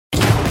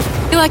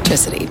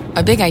Electricity,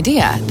 a big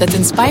idea that's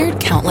inspired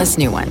countless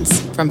new ones.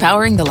 From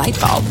powering the light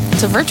bulb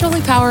to virtually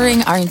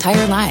powering our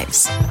entire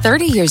lives.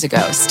 30 years ago,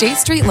 State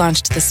Street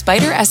launched the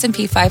Spider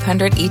S&P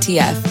 500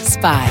 ETF,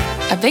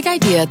 SPY. A big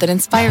idea that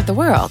inspired the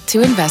world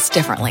to invest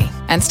differently.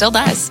 And still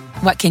does.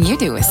 What can you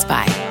do with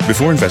SPY?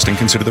 Before investing,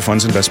 consider the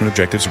fund's investment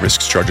objectives,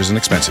 risks, charges, and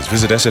expenses.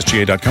 Visit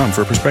ssga.com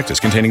for a prospectus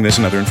containing this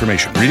and other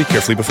information. Read it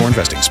carefully before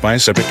investing. SPY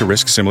is subject to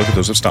risks similar to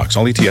those of stocks.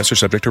 All ETFs are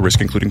subject to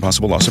risk, including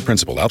possible loss of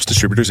principal. Alps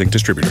Distributors, Inc.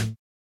 Distributor.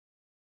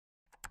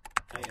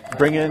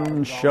 Bring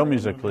in show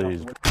music,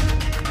 please.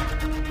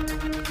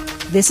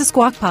 This is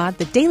Squawk Pod,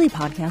 the daily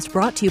podcast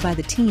brought to you by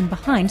the team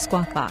behind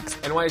Squawk Box.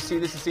 NYC,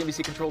 this is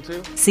CNBC Control 2.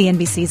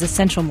 CNBC's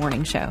essential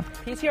morning show.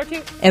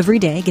 PCR2. Every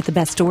day, get the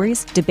best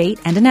stories, debate,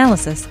 and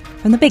analysis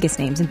from the biggest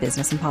names in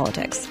business and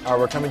politics. All right,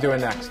 we're coming to it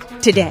next.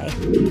 Today,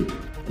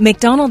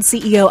 McDonald's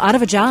CEO out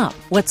of a job.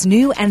 What's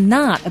new and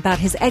not about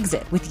his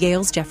exit with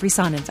Yale's Jeffrey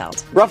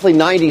Sonnenfeld. Roughly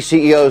 90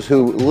 CEOs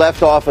who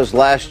left office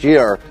last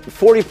year,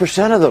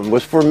 40% of them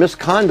was for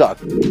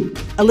misconduct.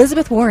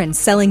 Elizabeth Warren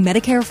selling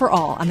Medicare for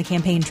all on the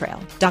campaign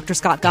trail. Dr.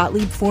 Scott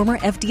Gottlieb, former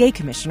FDA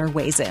commissioner,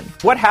 weighs in.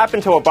 What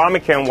happened to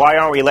Obamacare and why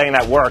aren't we letting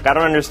that work? I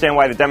don't understand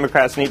why the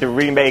Democrats need to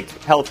remake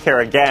health care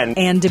again.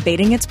 And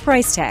debating its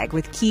price tag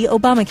with key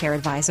Obamacare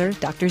advisor,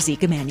 Dr.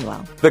 Zeke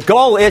Emanuel. The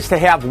goal is to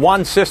have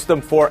one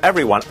system for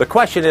everyone. The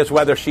question is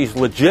whether she's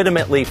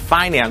legitimately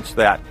financed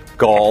that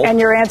goal. And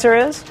your answer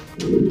is?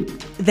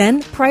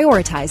 Then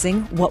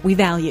prioritizing what we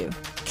value.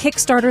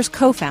 Kickstarter's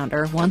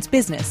co-founder wants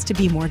business to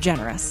be more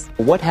generous.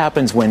 What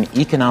happens when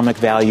economic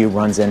value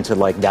runs into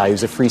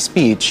values of free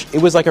speech?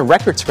 It was like a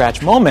record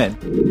scratch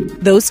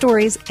moment. Those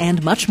stories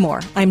and much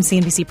more. I'm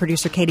CNBC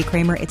producer Katie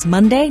Kramer. It's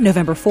Monday,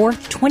 November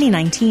 4th,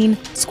 2019.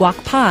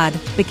 Squawk Pod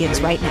begins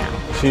right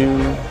now. 2,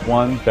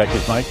 1,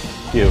 Becky's mic.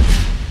 You.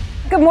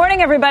 Good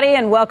morning, everybody,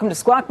 and welcome to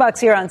Squawk Box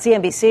here on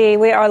CNBC.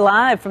 We are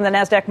live from the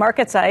NASDAQ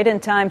market site in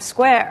Times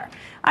Square.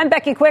 I'm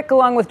Becky Quick,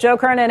 along with Joe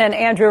Kernan and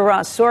Andrew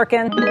Ross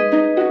Sorkin.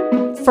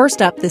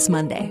 First up this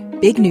Monday,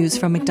 big news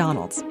from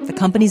McDonald's. The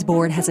company's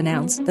board has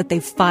announced that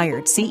they've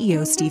fired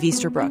CEO Steve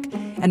Easterbrook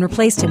and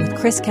replaced him with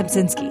Chris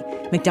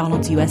Kempczynski,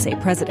 McDonald's USA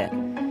president.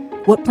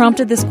 What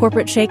prompted this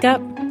corporate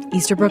shakeup?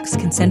 Easterbrook's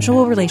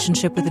consensual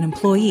relationship with an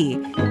employee,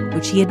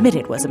 which he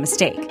admitted was a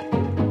mistake.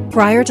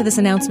 Prior to this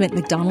announcement,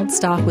 McDonald's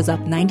stock was up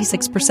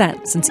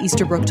 96% since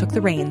Easterbrook took the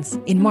reins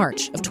in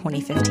March of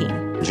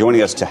 2015.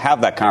 Joining us to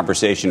have that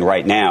conversation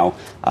right now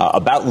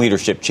about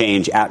leadership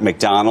change at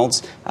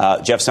McDonald's,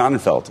 Jeff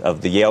Sonnenfeld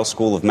of the Yale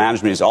School of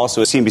Management is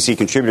also a CNBC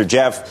contributor.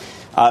 Jeff,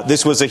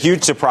 this was a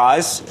huge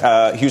surprise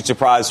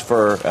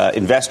for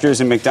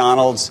investors in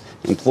McDonald's,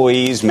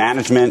 employees,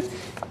 management.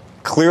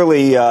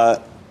 Clearly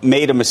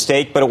made a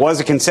mistake, but it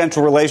was a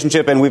consensual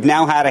relationship, and we've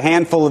now had a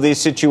handful of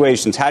these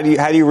situations. How do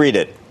you read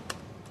it?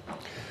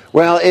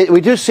 Well,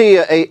 we do see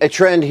a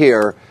trend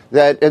here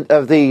that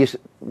of the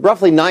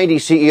roughly 90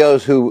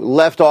 CEOs who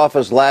left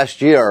office last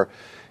year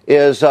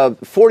is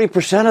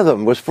 40% of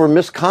them was for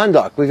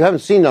misconduct. We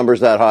haven't seen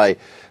numbers that high.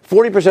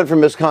 40% for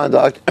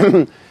misconduct,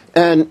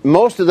 and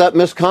most of that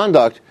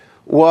misconduct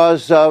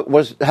was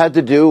had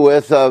to do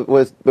with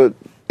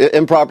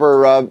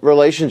improper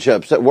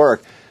relationships at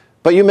work.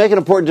 But you make an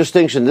important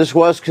distinction. This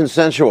was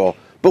consensual,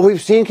 but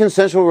we've seen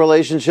consensual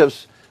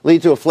relationships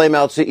lead to a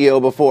flame-out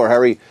CEO before.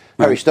 Harry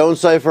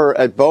Stonecipher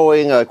at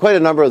Boeing, quite a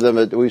number of them.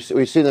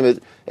 We've seen them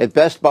at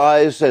Best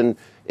Buys and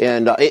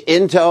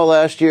Intel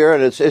last year,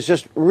 and it's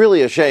just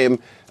really a shame.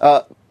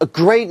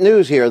 Great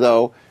news here,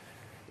 though,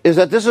 is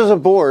that this is a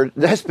board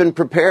that's been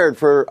prepared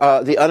for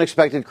the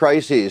unexpected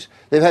crises.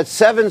 They've had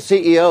 7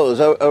 CEOs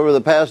over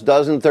the past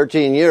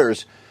 13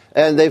 years,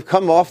 and they've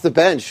come off the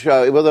bench,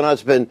 whether or not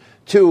it's been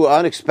 2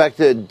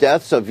 unexpected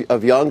deaths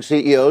of young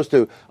CEOs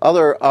to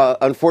other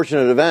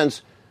unfortunate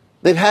events.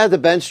 They've had the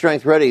bench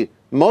strength ready.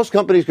 Most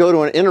companies go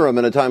to an interim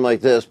in a time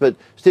like this, but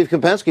Steve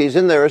Kempczynski's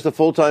in there as the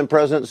full-time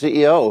president and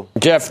CEO.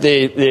 Jeff,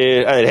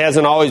 it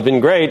hasn't always been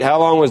great. How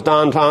long was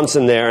Don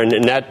Thompson there?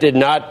 And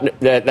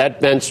that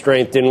bench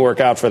strength didn't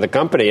work out for the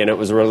company, and it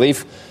was a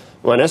relief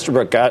when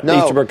Easterbrook got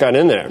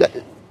in there.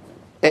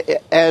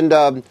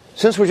 And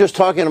since we're just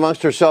talking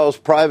amongst ourselves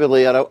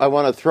privately, I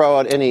want to throw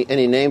out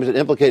any names that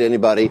implicate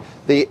anybody.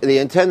 The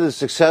intended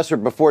successor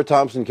before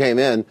Thompson came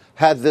in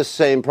had this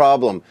same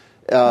problem.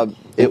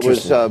 It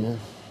was,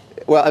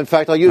 well, in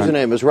fact, I'll use the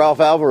name. It was Ralph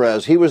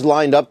Alvarez. He was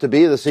lined up to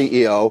be the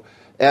CEO,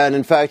 and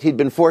in fact, he'd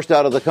been forced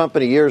out of the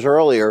company years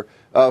earlier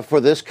for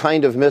this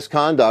kind of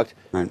misconduct.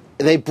 Right.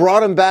 They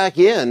brought him back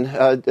in.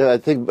 I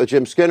think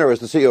Jim Skinner was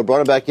the CEO, brought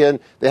him back in.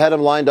 They had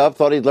him lined up,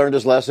 thought he'd learned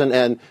his lesson,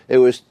 and it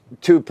was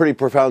 2 pretty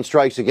profound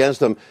strikes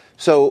against him.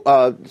 So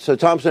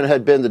Thompson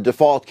had been the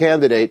default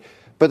candidate,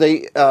 but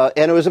and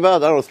it was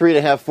about,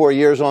 3.5, 4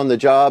 years on the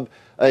job.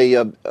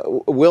 A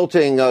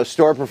wilting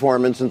store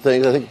performance and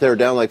things. I think they were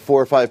down like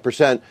 4 or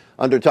 5%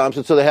 under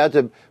Thompson, so they had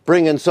to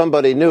bring in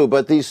somebody new.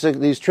 But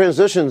these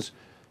transitions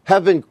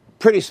have been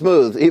pretty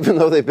smooth, even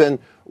though they've been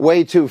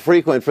way too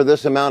frequent for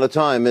this amount of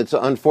time. It's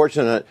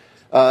unfortunate.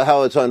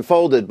 how it's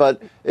unfolded,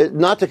 but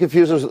not to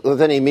confuse us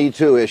with any Me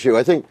Too issue.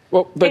 I think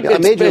a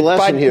major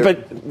lesson here.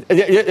 But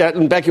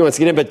Becky wants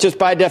to get in, but just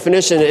by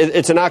definition,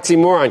 it's an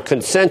oxymoron.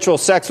 Consensual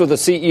sex with a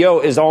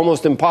CEO is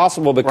almost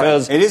impossible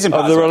because it is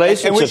impossible. Of the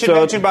relationship. And we should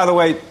mention, by the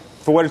way,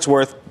 for what it's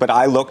worth, but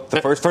I looked,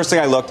 the first thing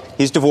I looked,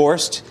 he's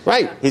divorced.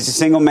 Right. He's a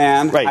single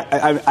man. Right.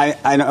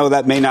 I know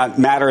that may not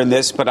matter in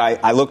this, but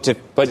I looked to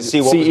see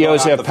what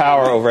CEOs have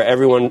power over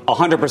everyone.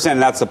 100%,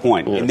 and that's the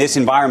point. Yeah. In this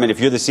environment, if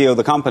you're the CEO of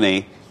the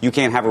company, you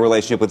can't have a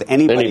relationship with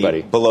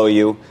anybody. Below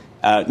you.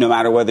 No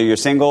matter whether you're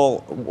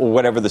single or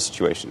whatever the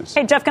situation is.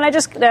 Hey, Jeff, can I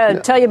just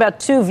tell you about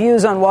two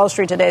views on Wall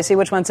Street today, see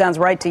which one sounds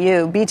right to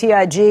you.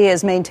 BTIG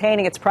is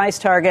maintaining its price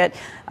target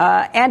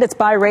and its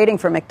buy rating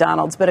for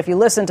McDonald's. But if you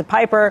listen to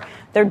Piper,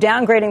 they're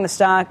downgrading the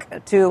stock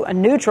to a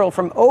neutral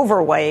from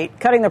overweight,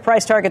 cutting their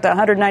price target to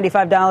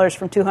 $195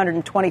 from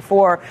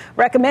 $224,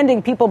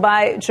 recommending people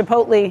buy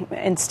Chipotle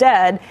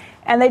instead.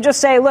 And they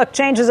just say, look,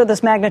 changes of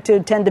this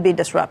magnitude tend to be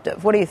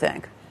disruptive. What do you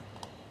think?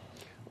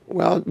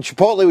 Well,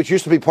 Chipotle, which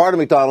used to be part of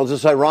McDonald's,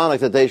 it's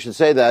ironic that they should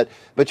say that,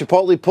 but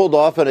Chipotle pulled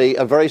off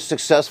a very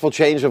successful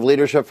change of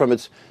leadership from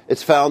its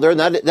founder, and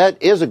that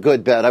is a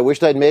good bet. I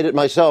wished I'd made it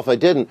myself. I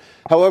didn't.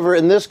 However,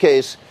 in this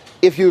case,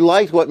 if you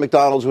liked what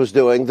McDonald's was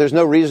doing, there's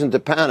no reason to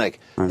panic.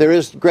 Right. There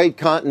is great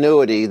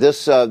continuity. This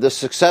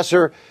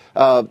successor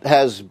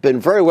has been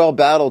very well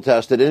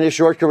battle-tested. In his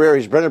short career,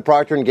 he's been at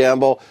Procter &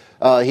 Gamble.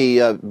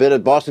 He's been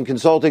at Boston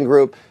Consulting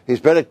Group. He's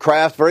been at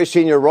Kraft, very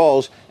senior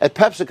roles. At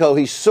PepsiCo,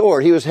 he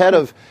soared. He was head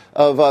of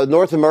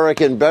North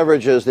American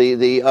beverages,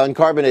 the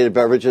uncarbonated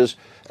beverages.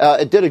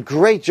 It did a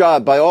great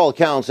job, by all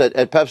accounts,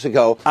 at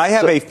PepsiCo. I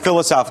have a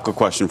philosophical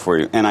question for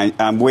you, and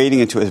I'm wading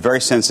into a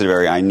very sensitive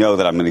area. I know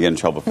that I'm going to get in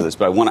trouble for this,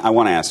 but I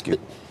want to ask you.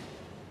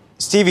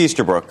 Steve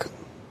Easterbrook,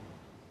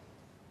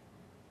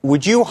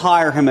 would you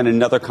hire him at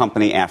another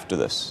company after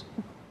this?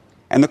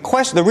 And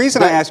the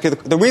reason I ask you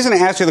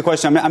the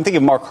question, I'm thinking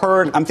of Mark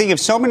Hurd. I'm thinking of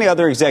so many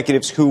other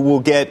executives who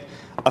will get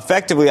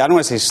effectively, I don't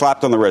want to say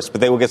slapped on the wrist,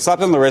 but they will get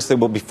slapped on the wrist. They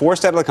will be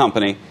forced out of the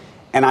company.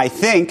 And I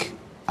think,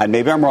 and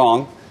maybe I'm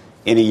wrong,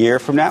 in a year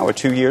from now or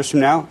 2 years from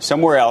now,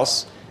 somewhere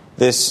else,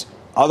 this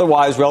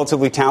otherwise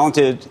relatively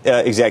talented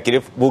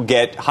executive will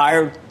get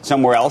hired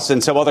somewhere else,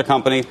 and some other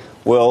company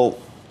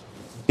will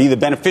be the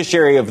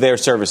beneficiary of their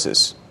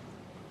services.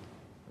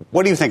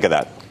 What do you think of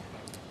that?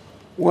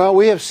 Well,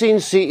 we have seen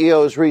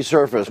CEOs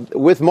resurface.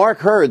 With Mark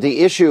Hurd,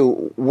 the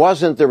issue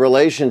wasn't the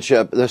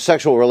relationship, the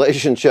sexual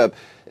relationship.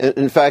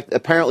 In fact,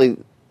 apparently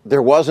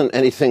there wasn't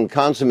anything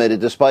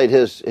consummated despite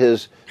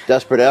his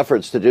desperate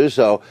efforts to do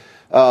so.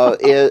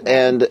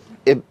 And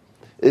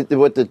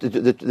what the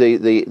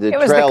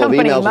trail of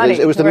emails, money.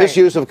 It was the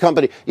misuse of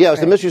company. Yeah, it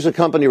was the misuse of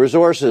company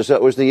resources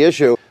that was the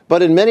issue.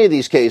 But in many of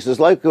these cases,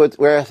 like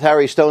where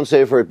Harry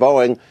Stonesafer at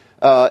Boeing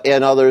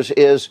and others,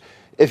 is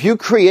if you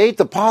create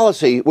the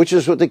policy, which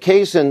is the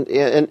case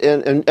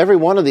in every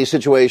one of these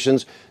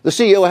situations, the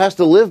CEO has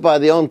to live by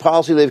the own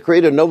policy they've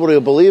created. Nobody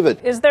will believe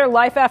it. Is there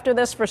life after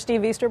this for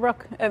Steve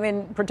Easterbrook? I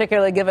mean,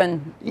 particularly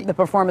given the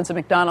performance of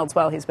McDonald's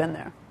while he's been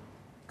there.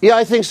 Yeah,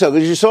 I think so.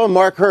 Because you saw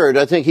Mark Hurd.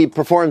 I think he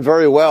performed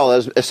very well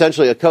as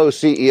essentially a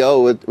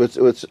co-CEO with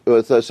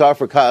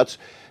Safra Catz.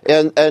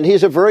 And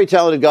he's a very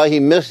talented guy. He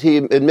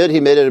admitted he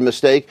made a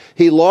mistake.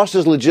 He lost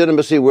his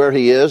legitimacy where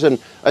he is,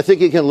 and I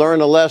think he can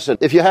learn a lesson.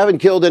 If you haven't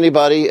killed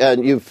anybody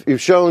and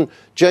you've shown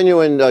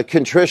genuine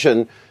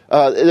contrition,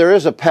 there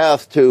is a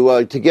path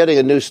to getting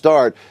a new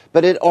start,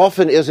 but it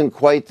often isn't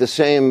quite the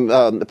same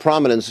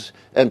prominence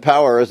and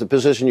power as the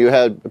position you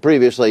had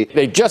previously.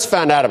 They just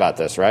found out about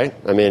this, right?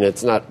 I mean,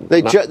 it's not.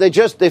 They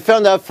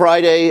found out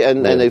Friday,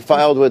 and they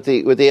filed with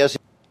the SEC.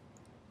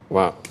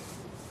 Wow,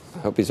 I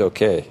hope he's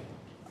okay.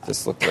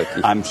 This looked like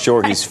I'm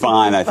sure he's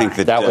fine. I think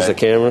that was the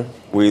camera.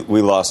 We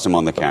lost him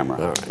on the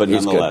camera, right. But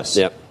nonetheless,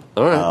 yep.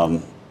 All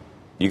right.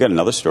 You got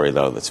another story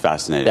though that's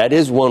fascinating. That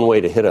is one way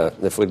to hit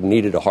if we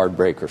needed a hard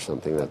break or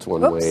something. That's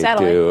one way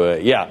settling. to.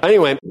 Yeah.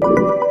 Anyway,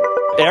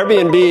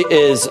 Airbnb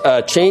is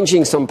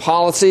changing some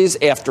policies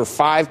after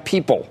 5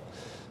 people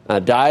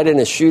died in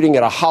a shooting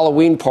at a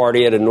Halloween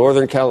party at a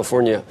Northern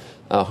California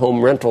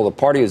home rental. The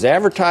party was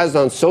advertised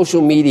on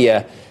social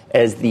media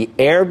as the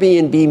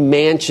Airbnb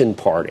Mansion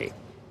Party.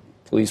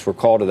 Police were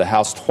called to the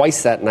house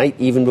twice that night,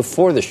 even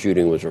before the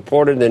shooting was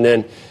reported. And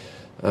then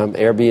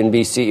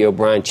Airbnb CEO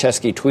Brian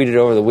Chesky tweeted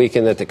over the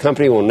weekend that the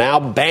company will now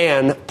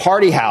ban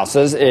party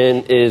houses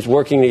and is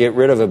working to get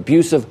rid of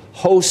abusive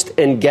host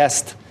and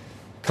guest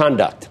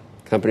conduct.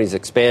 The company's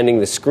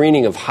expanding the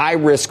screening of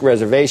high-risk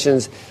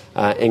reservations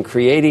and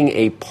creating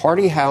a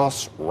party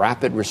house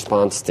rapid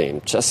response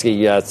team.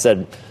 Chesky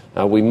said,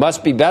 we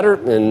must be better,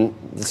 and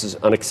this is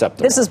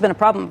unacceptable. This has been a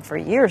problem for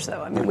years,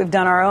 though. I mean, we've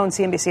done our own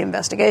CNBC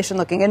investigation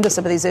looking into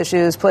some of these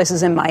issues,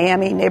 places in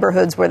Miami,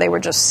 neighborhoods where they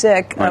were just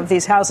sick of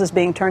these houses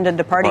being turned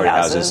into party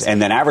houses.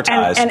 And then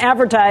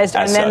advertised.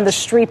 And then the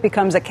street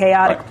becomes a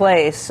chaotic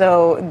place.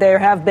 So there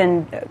have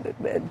been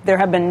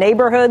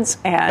neighborhoods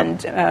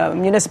and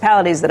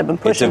municipalities that have been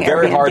pushing Airbnb. It's a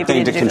very hard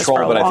thing to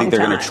control, but I think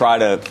they're going to try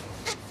to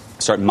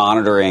start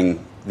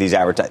monitoring these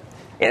advertisements.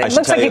 It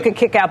looks like you could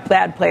kick out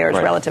bad players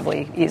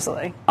relatively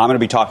easily. I'm going to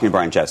be talking to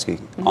Brian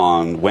Chesky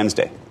on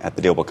Wednesday at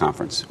the DealBook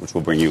Conference, which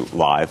we'll bring you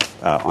live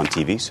on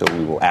TV. So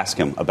we will ask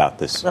him about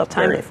this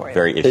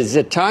very issue. Is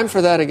it time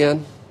for that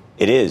again?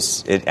 It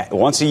is.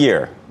 Once a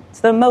year. It's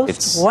the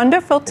most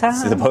wonderful time.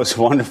 It's the most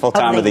wonderful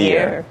time of the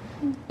year.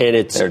 And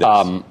it's, could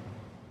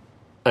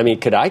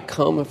I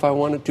come if I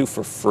wanted to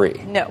for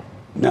free? No.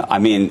 No, I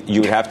mean,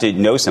 you would have to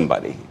know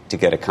somebody to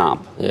get a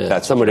comp. Yeah,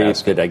 that's somebody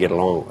that I get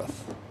along with.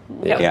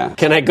 Yeah.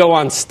 Can I go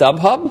on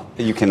StubHub?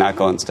 You cannot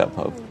go on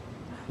StubHub.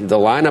 The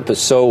lineup is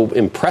so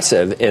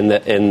impressive,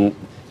 and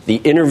the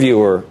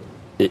interviewer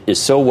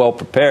is so well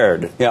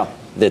prepared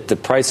that the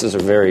prices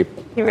are very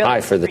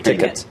high for the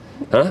tickets.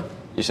 Huh?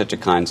 You're such a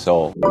kind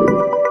soul.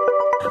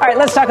 All right,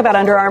 let's talk about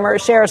Under Armour.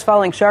 Shares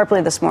falling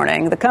sharply this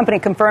morning. The company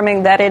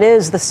confirming that it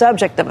is the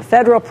subject of a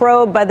federal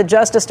probe by the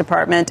Justice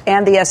Department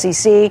and the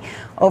SEC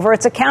over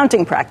its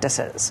accounting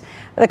practices.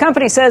 The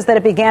company says that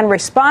it began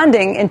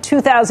responding in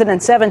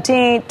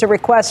 2017 to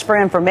requests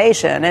for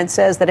information and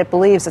says that it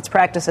believes its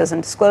practices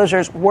and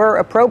disclosures were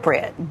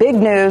appropriate. Big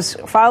news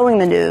following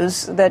the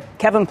news that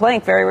Kevin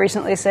Plank very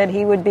recently said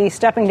he would be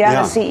stepping down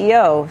as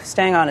CEO,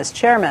 staying on as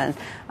chairman.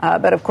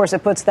 But, of course,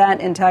 it puts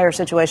that entire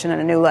situation in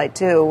a new light,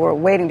 too. We're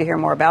waiting to hear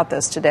more about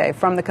this today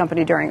from the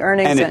company during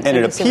earnings. And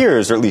it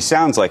appears, or at least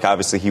sounds like,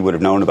 obviously, he would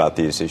have known about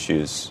these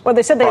issues. Well,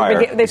 they said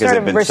they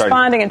started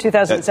responding in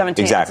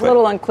 2017. Exactly. It's a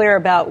little unclear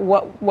about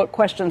what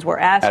questions were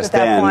asked at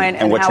that point.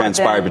 And what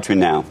transpired between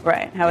now.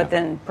 Right, how it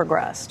then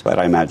progressed. But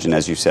I imagine,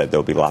 as you said,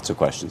 there'll be lots of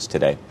questions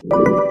today.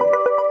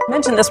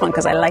 Mention this one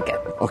because I like it.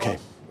 Okay.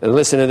 And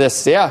listen to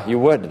this. Yeah, you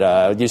would.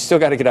 You still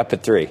got to get up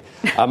at 3.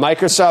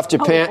 Microsoft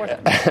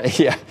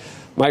Japan.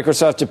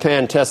 Microsoft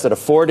Japan tested a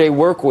 4-day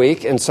work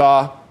week and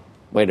saw,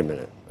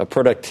 a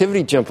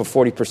productivity jump of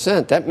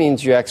 40%. That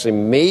means you actually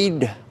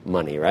made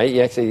money, right?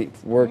 You actually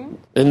worked.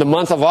 In the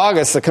month of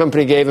August, the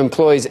company gave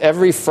employees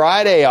every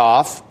Friday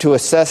off to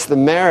assess the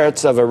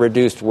merits of a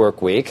reduced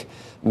work week.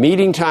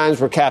 Meeting times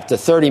were capped to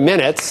 30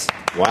 minutes.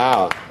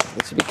 Wow.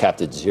 That should be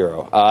capped at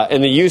 0.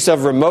 And the use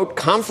of remote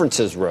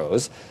conferences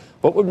rose.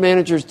 What would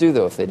managers do,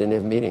 though, if they didn't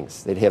have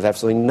meetings? They'd have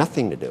absolutely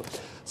nothing to do.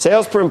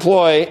 Sales per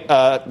employee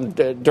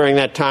during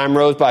that time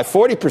rose by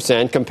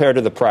 40% compared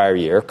to the prior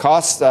year.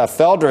 Costs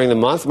fell during the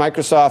month.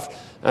 Microsoft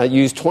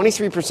used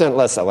 23%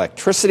 less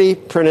electricity,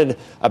 printed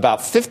about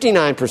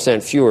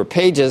 59% fewer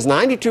pages.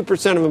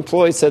 92% of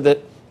employees said that.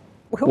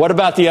 What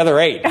about the other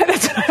 8?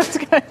 That's what I was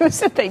going to. Who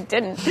said they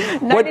didn't?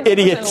 What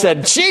idiot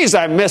said, geez,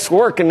 I miss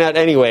working that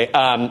anyway?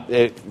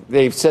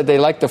 They said they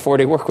liked the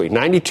 4-day work week.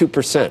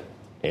 92%,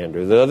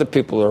 Andrew. The other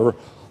people are...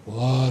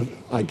 What?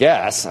 I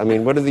guess. I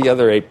mean, what are the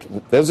other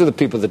 8? Those are the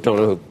people that don't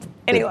know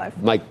who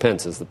Mike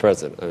Pence is the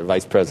president, or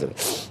vice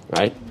president,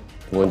 right?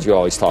 The ones you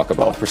always talk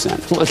about. 12%.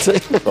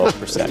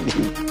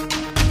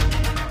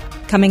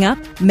 12%. Coming up,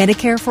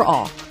 Medicare for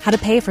All. How to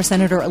pay for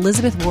Senator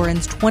Elizabeth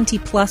Warren's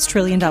 $20+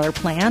 trillion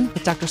plan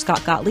with Dr.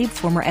 Scott Gottlieb,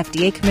 former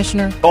FDA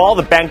commissioner. All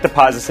the bank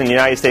deposits in the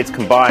United States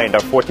combined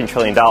are $14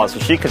 trillion. So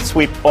she could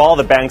sweep all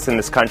the banks in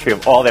this country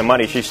of all their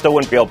money. She still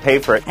wouldn't be able to pay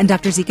for it. And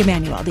Dr. Zeke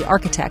Emanuel, the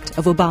architect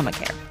of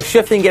Obamacare.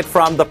 Shifting it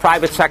from the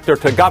private sector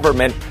to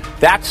government,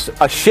 that's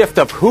a shift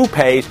of who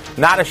pays,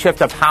 not a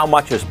shift of how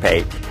much is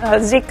paid.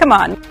 Zeke, come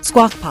on.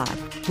 Squawk Pod.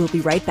 We'll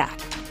be right back.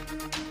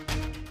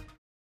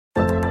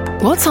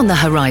 What's on the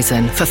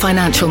horizon for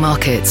financial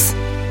markets?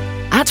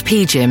 At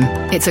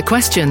PGIM, it's a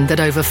question that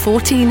over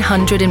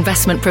 1,400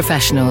 investment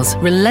professionals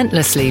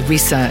relentlessly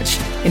research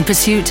in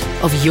pursuit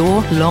of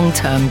your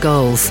long-term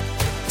goals.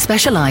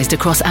 Specialized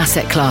across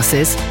asset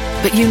classes,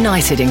 but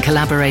united in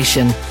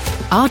collaboration,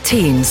 our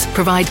teams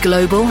provide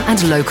global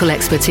and local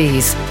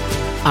expertise.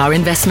 Our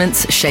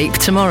investments shape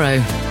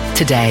tomorrow,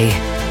 today.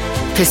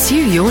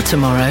 Pursue your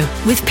tomorrow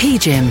with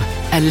PGIM,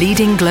 a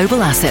leading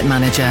global asset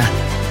manager.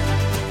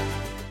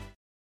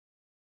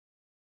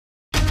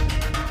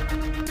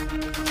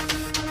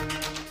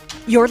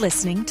 You're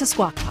listening to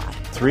Squawk Pod.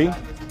 3,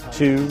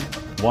 2,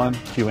 1,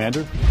 cue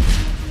Andrew.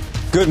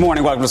 Good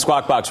morning. Welcome to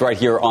Squawk Box right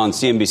here on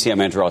CNBC. I'm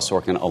Andrew Ross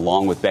Sorkin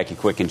along with Becky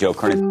Quick and Joe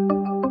Kernan.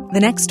 The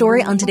next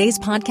story on today's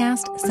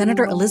podcast,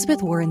 Senator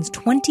Elizabeth Warren's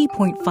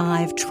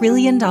 $20.5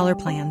 trillion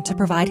plan to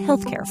provide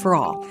health care for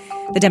all.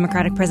 The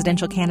Democratic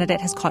presidential candidate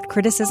has caught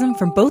criticism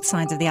from both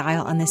sides of the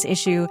aisle on this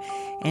issue,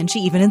 and she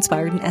even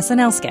inspired an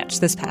SNL sketch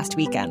this past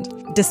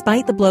weekend.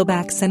 Despite the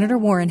blowback Senator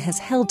Warren has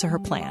held to her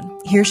plan,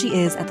 here she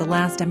is at the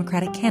last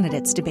Democratic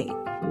candidates debate.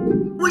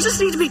 We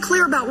just need to be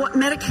clear about what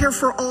Medicare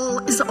for All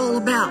is all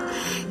about.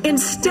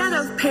 Instead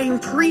of paying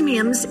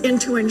premiums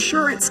into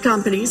insurance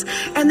companies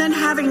and then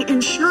having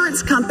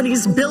insurance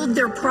companies build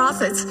their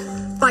profits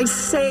by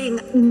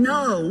saying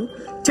no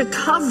to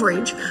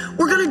coverage,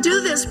 we're going to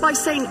do this by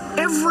saying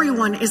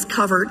everyone is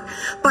covered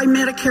by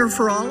Medicare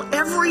for All.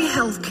 Every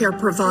healthcare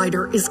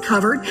provider is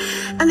covered.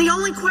 And the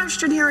only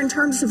question here in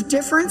terms of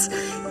difference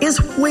is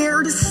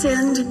where to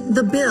send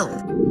the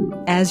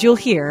bill. As you'll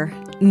hear,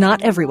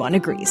 not everyone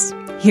agrees.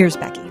 Here's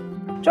Becky.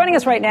 Joining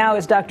us right now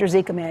is Dr.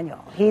 Zeke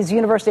Emanuel. He's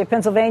University of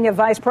Pennsylvania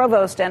Vice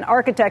Provost and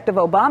architect of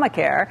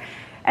Obamacare.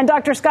 And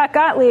Dr. Scott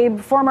Gottlieb,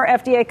 former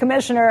FDA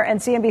commissioner and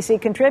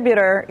CNBC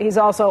contributor, he's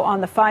also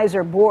on the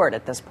Pfizer board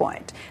at this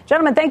point.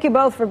 Gentlemen, thank you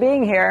both for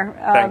being here.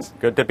 Thanks.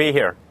 Good to be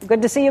here.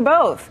 Good to see you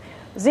both.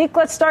 Zeke,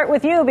 let's start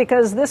with you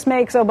because this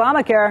makes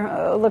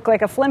Obamacare look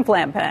like a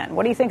flim-flam pen.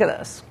 What do you think of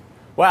this?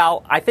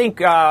 Well, I think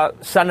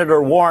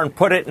Senator Warren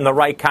put it in the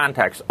right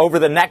context. Over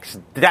the next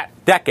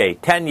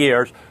decade, 10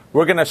 years,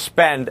 we're going to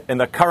spend in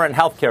the current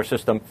healthcare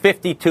system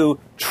 $52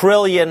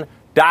 trillion.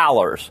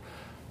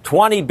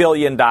 $20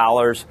 billion,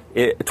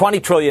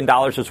 $20 trillion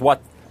is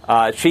what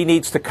she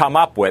needs to come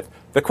up with.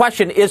 The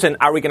question isn't,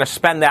 are we going to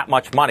spend that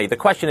much money? The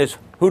question is,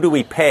 who do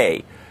we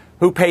pay?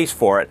 Who pays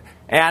for it?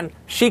 And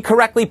she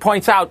correctly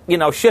points out,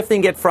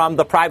 shifting it from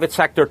the private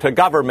sector to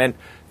government,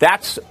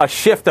 that's a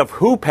shift of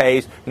who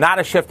pays, not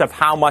a shift of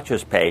how much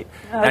is paid.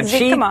 And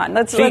come on,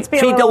 let's be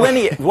a little,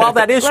 delineates. Well,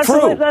 that is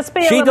true. Let's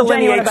be a she little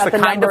delineates about the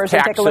kind of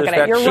taxes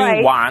that You're she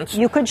right. wants.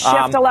 You could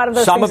shift a lot of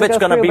those Some things of it's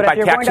going to be by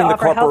taxing the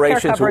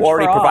corporations who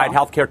already provide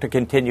health care to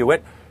continue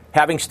it,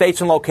 having states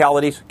and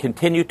localities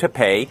continue to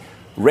pay,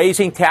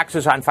 raising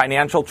taxes on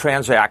financial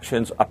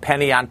transactions, a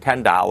penny on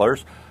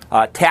 $10,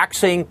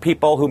 taxing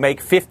people who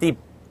make $50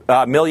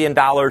 million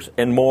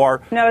and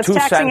more. No, it's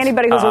taxing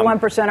anybody who's a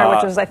 1%er,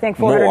 which is, I think,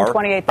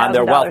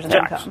 $428,000 in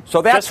income.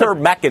 So that's her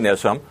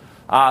mechanism.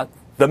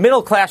 The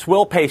middle class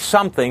will pay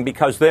something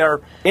because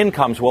their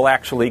incomes will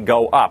actually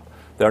go up.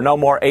 There are no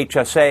more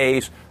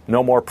HSAs,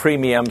 no more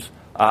premiums,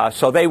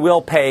 so they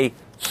will pay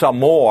some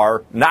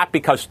more, not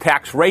because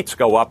tax rates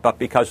go up, but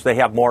because they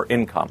have more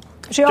income.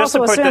 She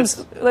also assumes.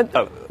 Go ahead,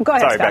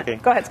 sorry, Scott. Becky.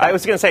 Go ahead, Scott. I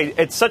was going to say,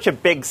 it's such a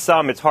big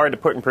sum, it's hard to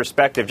put in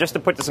perspective. Just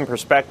to put this in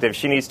perspective,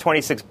 she needs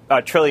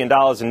 $26 trillion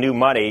in new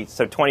money,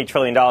 so $20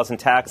 trillion in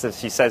taxes.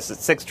 She says that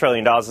 $6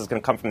 trillion is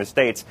going to come from the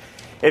states.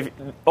 If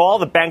all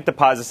the bank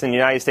deposits in the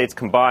United States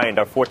combined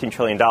are $14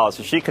 trillion,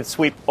 so she could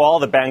sweep all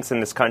the banks in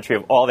this country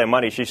of all their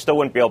money, she still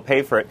wouldn't be able to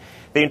pay for it.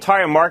 The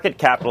entire market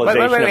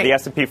capitalization of the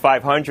S&P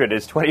 500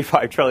 is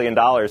 $25 trillion,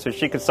 so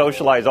she could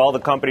socialize all the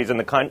companies in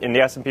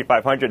the S&P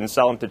 500 and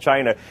sell them to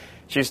China.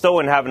 She still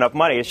wouldn't have enough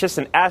money. It's just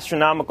an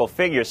astronomical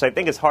figure, so I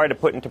think it's hard to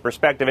put into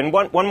perspective. And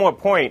one more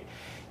point.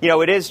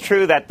 It is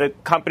true that the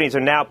companies are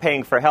now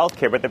paying for health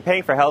care, but they're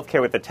paying for health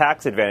care with a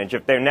tax advantage.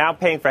 If they're now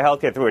paying for health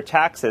care through a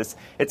taxes,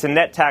 it's a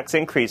net tax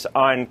increase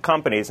on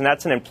companies, and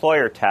that's an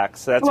employer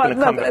tax. So that's going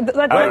to come.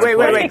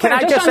 Wait. Can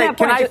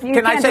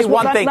I say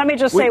one thing? Let me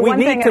just say one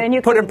thing, and then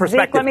you put in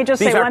perspective. Let me just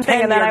say one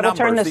thing, and then I will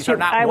turn this to you. These are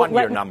not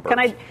one-year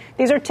numbers.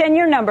 These are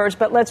 10-year numbers,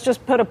 but let's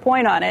just put a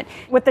point on it.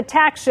 With the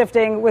tax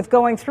shifting, with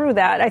going through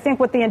that, I think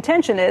what the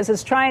intention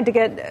is trying to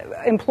get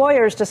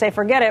employers to say,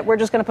 forget it, we're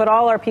just going to put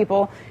all our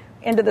people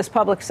into this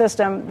public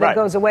system that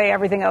goes away.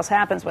 Everything else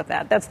happens with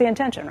that. That's the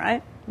intention,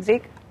 right?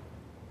 Zeke?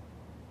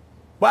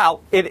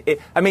 Well,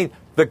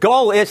 the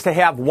goal is to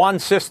have one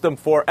system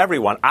for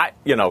everyone.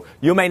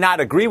 You may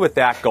not agree with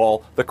that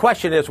goal. The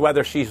question is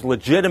whether she's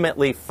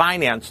legitimately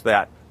financed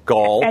that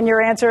goal. And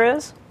your answer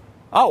is?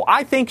 Oh,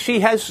 I think she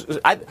has.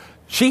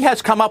 She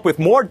has come up with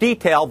more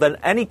detail than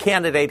any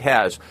candidate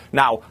has.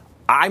 Now,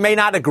 I may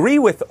not agree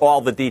with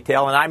all the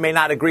detail, and I may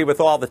not agree with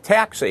all the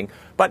taxing,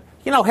 but,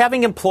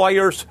 having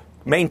employers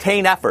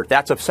maintain effort,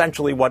 that's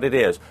essentially what it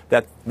is.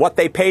 That what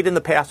they paid in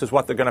the past is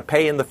what they're going to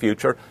pay in the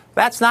future.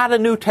 That's not a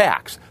new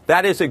tax.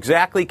 That is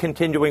exactly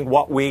continuing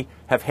what we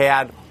have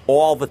had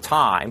all the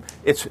time.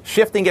 It's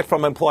shifting it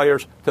from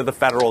employers to the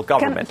federal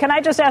government. Can I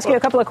just ask you a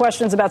couple of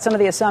questions about some of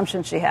the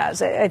assumptions she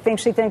has? I think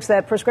she thinks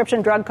that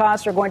prescription drug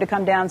costs are going to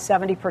come down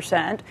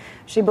 70%.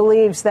 She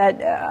believes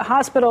that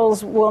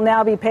hospitals will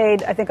now be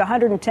paid, I think,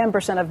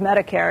 110% of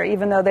Medicare,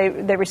 even though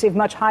they receive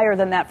much higher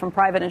than that from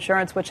private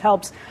insurance, which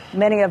helps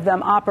many of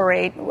them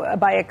operate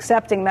by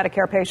accepting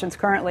Medicare patients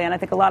currently. And I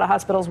think a lot of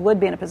hospitals would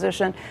be in a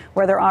position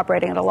where they're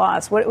operating at a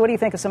loss. What do you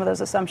think of some of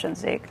those assumptions,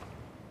 Zeke?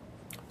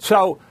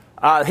 So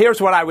here's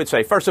what I would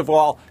say. First of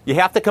all, you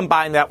have to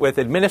combine that with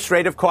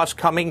administrative costs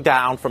coming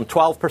down from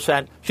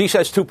 12%. She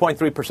says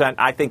 2.3%.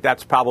 I think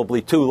that's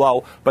probably too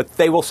low. But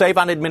they will save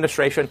on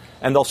administration,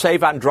 and they'll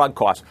save on drug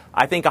costs.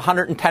 I think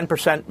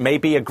 110% may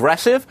be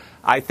aggressive.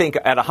 I think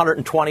at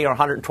 120 or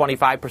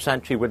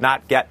 125%, she would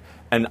not get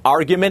an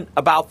argument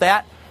about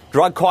that.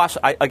 Drug costs,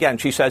 again,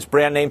 she says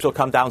brand names will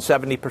come down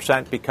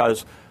 70%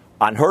 because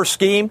on her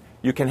scheme,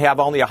 you can have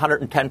only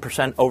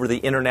 110% over the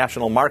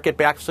international market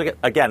basket.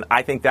 Again,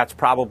 I think that's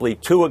probably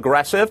too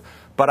aggressive,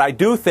 but I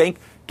do think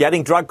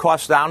getting drug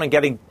costs down and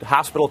getting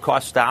hospital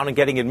costs down and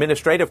getting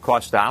administrative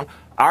costs down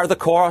are the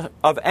core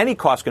of any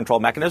cost control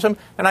mechanism,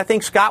 and I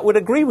think Scott would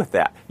agree with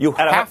that. You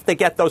have to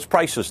get those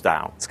prices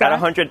down. Scott? At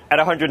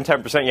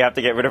 110%, you have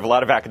to get rid of a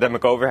lot of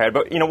academic overhead.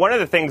 But, one of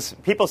the things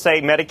people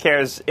say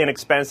Medicare is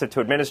inexpensive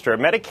to administer.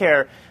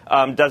 Medicare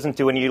doesn't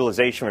do any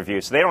utilization review,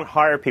 so they don't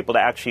hire people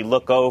to actually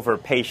look over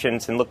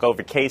patients and look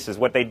over cases.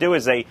 What they do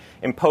is they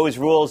impose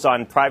rules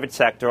on private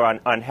sector,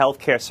 on health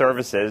care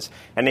services,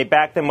 and they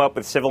back them up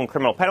with civil and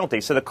criminal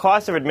penalties. So the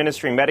cost of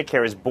administering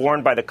Medicare is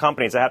borne by the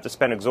companies that have to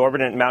spend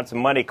exorbitant amounts of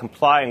money completing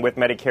complying with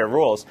Medicare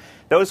rules.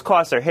 Those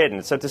costs are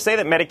hidden. So to say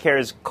that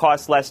Medicare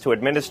costs less to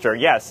administer,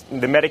 yes,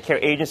 the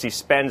Medicare agency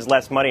spends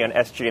less money on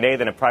SG&A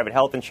than a private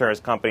health insurance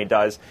company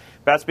does.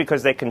 That's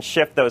because they can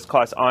shift those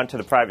costs onto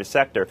the private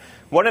sector.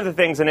 One of the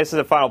things, and this is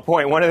a final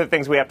point, one of the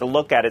things we have to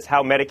look at is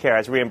how Medicare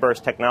has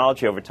reimbursed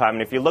technology over time.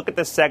 And if you look at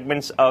the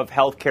segments of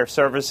healthcare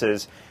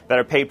services that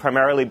are paid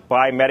primarily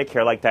by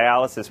Medicare, like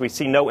dialysis, we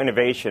see no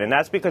innovation. And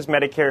that's because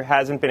Medicare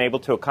hasn't been able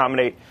to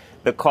accommodate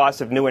the cost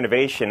of new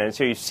innovation. And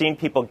so you've seen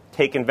people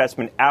take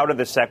investment out of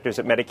the sectors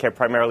that Medicare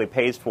primarily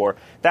pays for.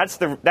 That's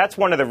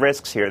one of the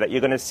risks here, that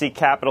you're going to see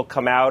capital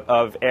come out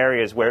of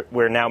areas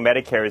where now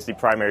Medicare is the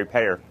primary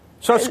payer.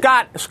 So,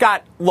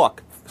 Scott,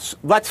 look,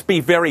 let's be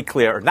very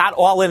clear. Not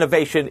all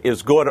innovation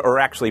is good or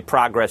actually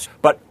progress.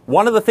 But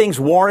one of the things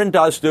Warren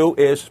does do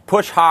is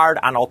push hard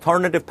on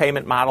alternative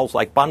payment models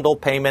like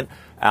bundled payment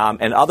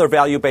and other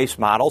value-based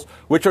models,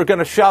 which are going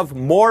to shove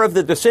more of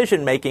the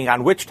decision-making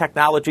on which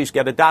technologies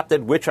get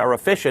adopted, which are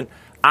efficient,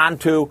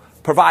 onto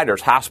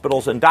providers,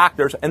 hospitals, and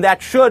doctors. And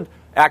that should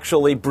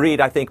actually breed,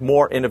 I think,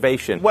 more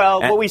innovation.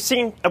 Well, what we've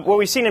seen in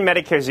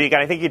Medicare, Zeke,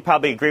 and I think you'd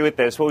probably agree with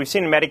this, what we've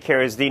seen in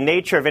Medicare is the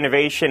nature of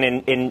innovation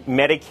in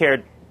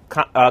Medicare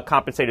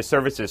compensated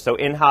services, so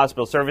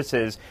in-hospital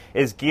services,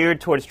 is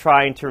geared towards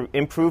trying to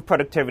improve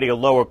productivity or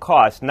lower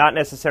costs, not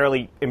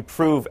necessarily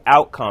improve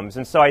outcomes.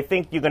 And so I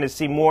think you're going to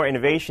see more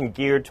innovation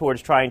geared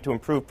towards trying to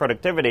improve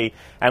productivity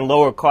and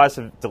lower costs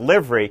of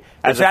delivery.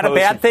 Is that a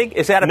bad thing?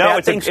 Is that a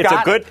bad thing,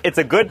 Scott? It's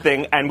a good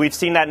thing, and we've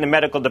seen that in the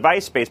medical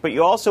device space. But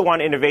you also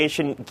want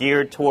innovation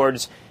geared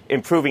towards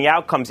improving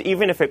outcomes,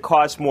 even if it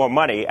costs more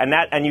money.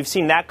 And you've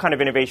seen that kind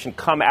of innovation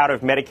come out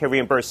of Medicare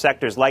reimbursed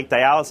sectors like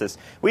dialysis.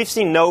 We've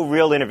seen no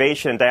real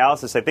innovation in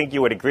dialysis. I think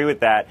you would agree with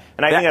that.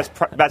 And I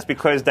think that's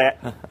because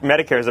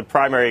Medicare is a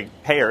primary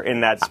payer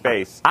in that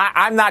space.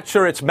 I'm not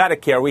sure it's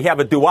Medicare. We have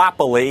a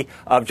duopoly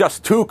of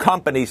just two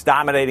companies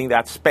dominating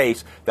that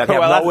space that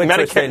have no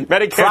interest in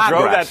Medicare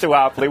progress.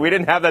 drove that duopoly. We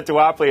didn't have that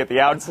duopoly at the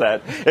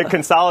outset. It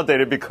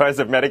consolidated because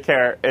of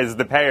Medicare is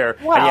the payer,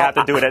 and you have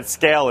to do it at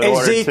scale in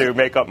order to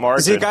make up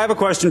margin. Zeke, I have a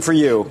question for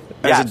you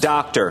as a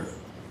doctor.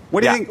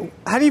 What do you think?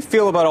 How do you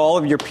feel about all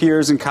of your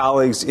peers and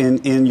colleagues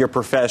in your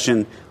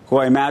profession who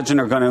I imagine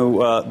are going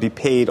to be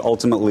paid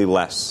ultimately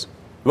less?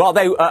 Well,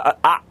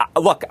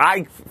 look,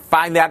 I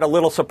find that a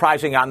little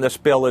surprising on this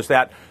bill is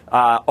that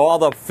all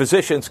the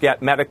physicians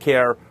get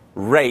Medicare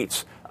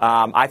rates.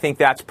 I think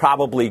that's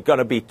probably going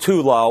to be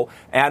too low.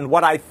 And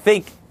what I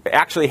think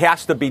actually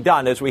has to be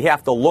done is we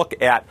have to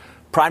look at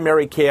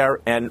primary care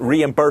and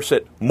reimburse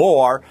it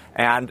more,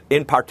 and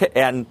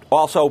and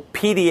also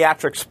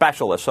pediatric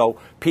specialists, so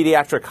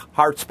pediatric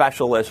heart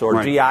specialists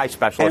or GI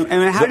specialists.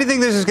 And how do you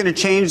think this is going to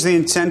change the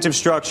incentive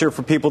structure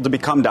for people to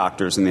become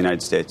doctors in the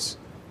United States?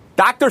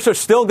 Doctors are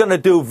still going to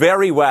do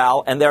very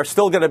well, and there are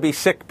still going to be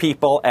sick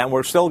people, and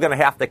we're still going to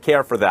have to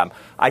care for them.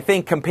 I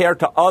think compared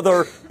to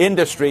other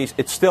industries,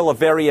 it's still a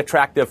very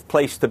attractive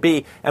place to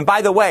be. And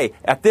by the way,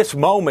 at this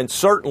moment,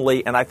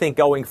 certainly, and I think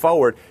going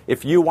forward,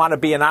 if you want to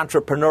be an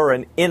entrepreneur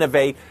and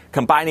innovate,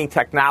 combining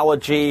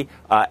technology,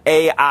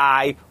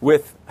 AI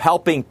with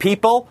helping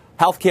people,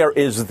 healthcare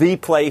is the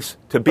place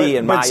to be,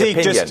 in my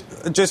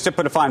opinion. Just to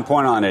put a fine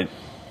point on it,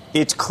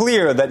 it's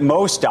clear that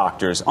most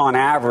doctors, on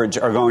average,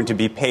 are going to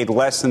be paid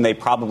less than they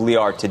probably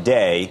are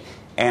today.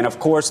 And, of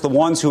course, the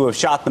ones who have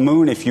shot the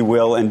moon, if you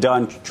will, and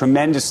done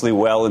tremendously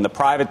well in the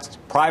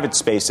private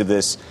space of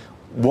this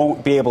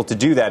won't be able to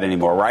do that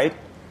anymore, right?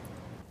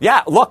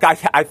 Yeah, look,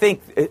 I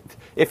think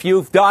if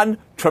you've done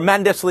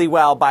tremendously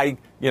well by,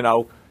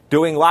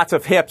 doing lots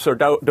of hips or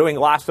doing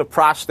lots of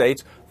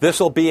prostates,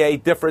 this will be a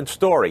different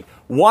story.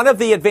 One of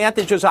the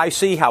advantages I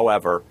see,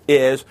 however,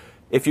 is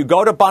if you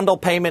go to bundle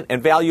payment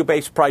and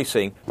value-based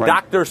pricing,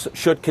 doctors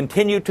should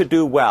continue to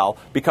do well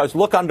because,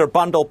 look, under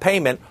bundle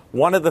payment,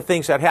 one of the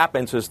things that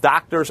happens is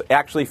doctors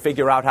actually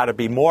figure out how to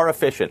be more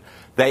efficient.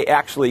 They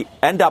actually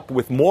end up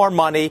with more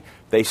money.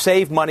 They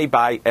save money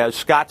by, as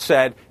Scott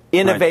said,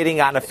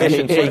 innovating on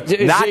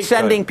efficiency, not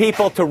sending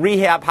people to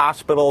rehab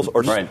hospitals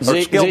or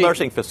skilled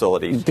nursing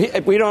facilities.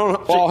 We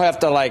don't all have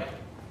to,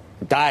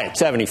 die at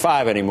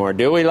 75 anymore,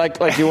 do we? Like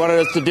you wanted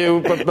us to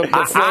do before?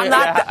 I'm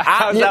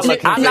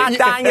not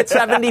dying at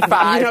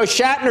 75.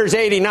 Shatner's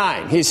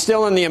 89. He's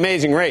still in The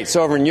Amazing Race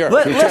over in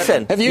Europe.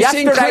 Listen, have you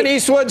seen Clint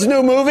Eastwood's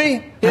new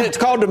movie? It's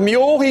called The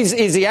Mule.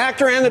 He's the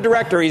actor and the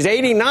director. He's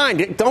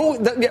 89.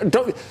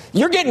 Don't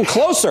you're getting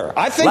closer.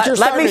 I think you're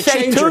starting to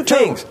change your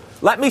tune.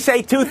 Let me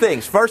say two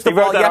things. First of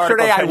all,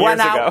 yesterday I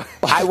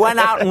went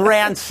out and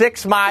ran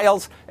 6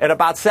 miles at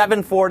about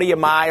 7:40 a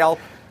mile.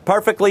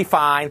 Perfectly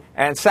fine.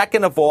 And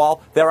second of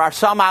all, there are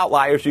some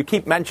outliers. You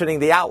keep mentioning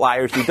the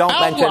outliers. You don't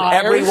mention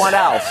everyone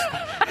else.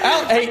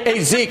 Hey,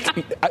 Zeke,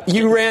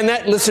 you ran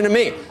that. Listen to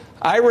me.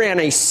 I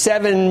ran a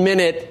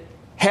 7-minute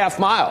half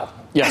mile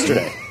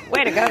yesterday.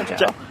 Way to go,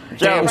 Joe.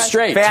 Damn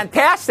straight.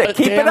 Fantastic.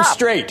 Keep it up.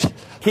 Straight.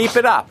 Keep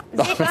it up.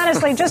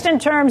 Honestly, just in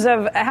terms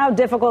of how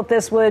difficult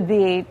this would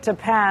be to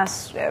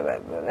pass,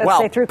 let's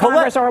say through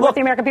Congress or with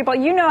the American people,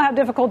 you know how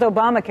difficult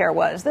Obamacare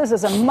was. This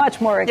is a much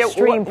more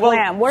extreme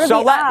plan. What are the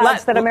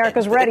odds that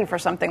America's ready for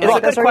something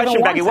like this? It's a good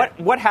question, Becky.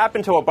 What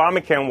happened to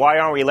Obamacare and why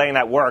aren't we letting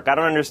that work? I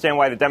don't understand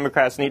why the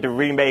Democrats need to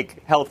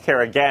remake health care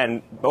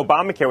again.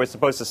 Obamacare was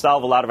supposed to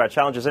solve a lot of our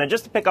challenges. And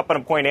just to pick up on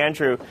a point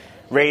Andrew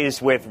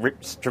raised with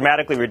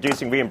dramatically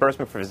reducing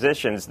reimbursement for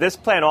physicians, this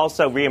plan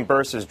also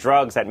reimburses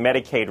drugs at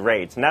Medicaid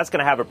rates, and that's going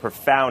to have a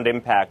profound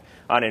impact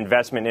on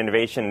investment and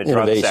innovation in the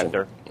drug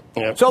sector.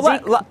 Yeah. So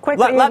let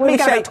me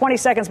say, about 20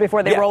 seconds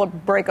before they roll a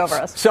break over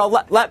us. So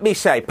let me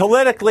say,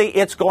 politically,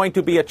 it's going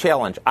to be a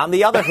challenge. On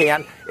the other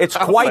hand, it's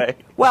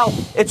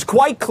it's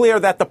quite clear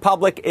that the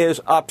public is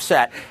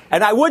upset.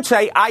 And I would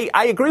say,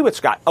 I agree with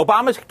Scott.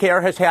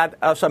 Obamacare has had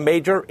some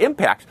major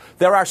impacts.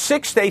 There are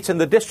 6 states in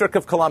the District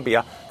of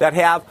Columbia that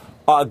have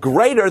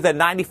greater than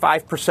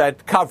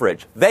 95%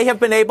 coverage. They have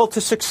been able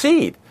to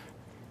succeed.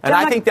 And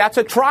John, I think that's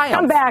a triumph.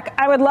 Come back.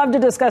 I would love to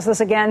discuss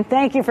this again.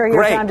 Thank you for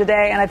your time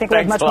today, and I think we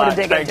have much more to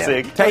dig into.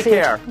 Zeke. Take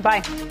care.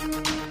 Bye.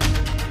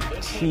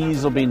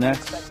 Cheese will be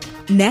next.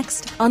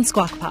 Next on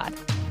Squawk Pod,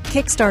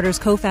 Kickstarter's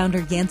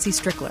co-founder Yancey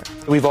Strickler.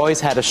 We've always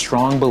had a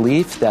strong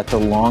belief that the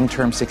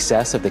long-term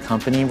success of the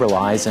company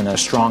relies in a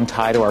strong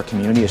tie to our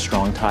community, a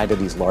strong tie to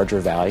these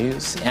larger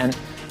values. And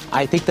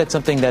I think that's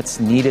something that's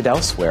needed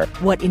elsewhere.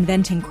 What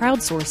inventing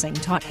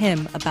crowdsourcing taught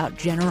him about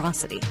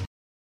generosity.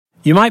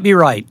 You might be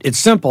right. It's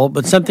simple,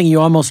 but something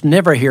you almost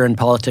never hear in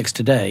politics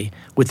today,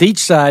 with each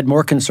side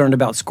more concerned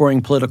about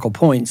scoring political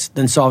points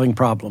than solving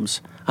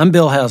problems. I'm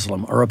Bill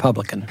Haslam, a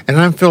Republican. And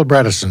I'm Phil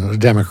Bredesen, a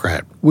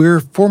Democrat. We're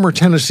former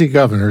Tennessee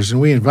governors,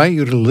 and we invite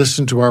you to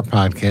listen to our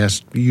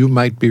podcast, You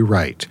Might Be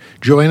Right.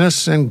 Join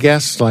us and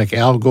guests like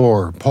Al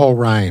Gore, Paul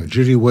Ryan,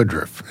 Judy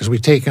Woodruff, as we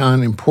take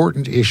on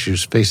important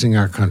issues facing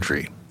our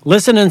country.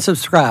 Listen and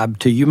subscribe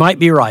to You Might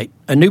Be Right,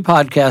 a new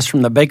podcast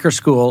from the Baker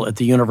School at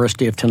the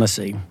University of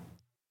Tennessee.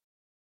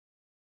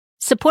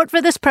 Support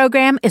for this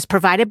program is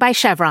provided by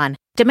Chevron.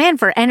 Demand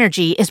for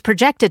energy is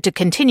projected to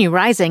continue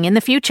rising in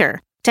the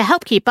future. To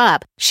help keep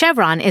up,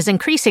 Chevron is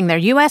increasing their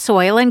U.S.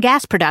 oil and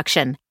gas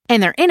production,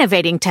 and they're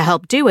innovating to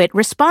help do it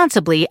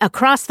responsibly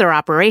across their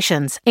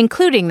operations,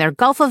 including their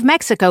Gulf of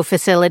Mexico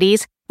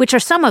facilities, which are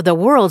some of the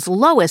world's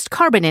lowest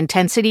carbon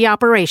intensity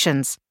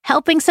operations,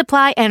 helping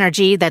supply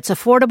energy that's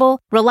affordable,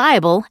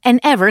 reliable,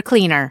 and ever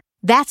cleaner.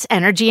 That's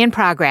energy in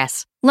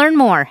progress. Learn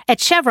more at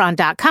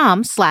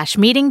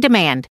chevron.com/meeting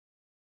demand.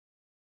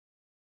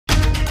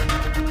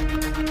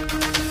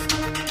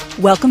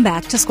 Welcome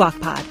back to Squawk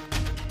Pod.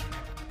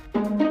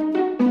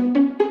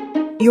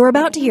 You're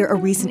about to hear a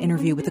recent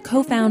interview with the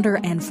co-founder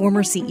and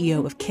former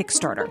CEO of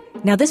Kickstarter.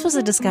 Now, this was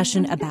a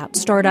discussion about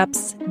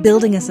startups,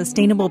 building a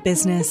sustainable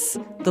business,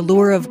 the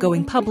lure of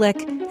going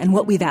public, and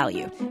what we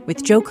value,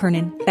 with Joe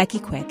Kernan, Becky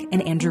Quick,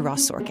 and Andrew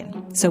Ross Sorkin.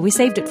 So we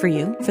saved it for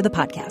you for the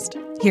podcast.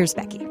 Here's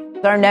Becky.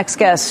 Our next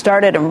guest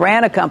started and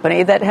ran a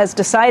company that has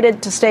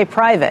decided to stay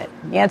private.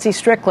 Yancey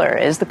Strickler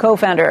is the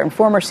co-founder and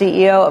former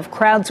CEO of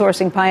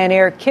crowdsourcing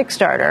pioneer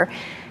Kickstarter.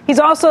 He's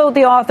also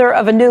the author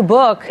of a new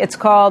book. It's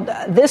called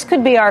This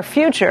Could Be Our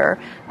Future,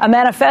 a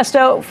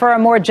manifesto for a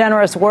more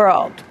generous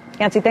world.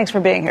 Yancey, thanks for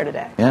being here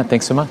today. Yeah,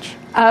 thanks so much.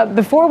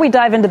 Before we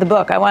dive into the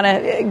book, I want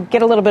to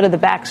get a little bit of the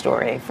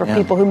backstory for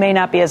people who may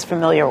not be as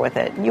familiar with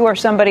it. You are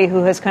somebody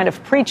who has kind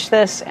of preached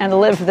this and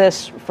lived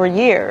this for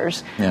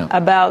years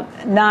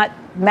about not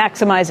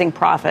maximizing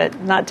profit,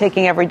 not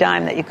taking every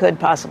dime that you could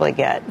possibly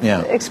get.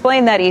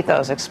 Explain that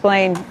ethos.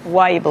 Explain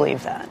why you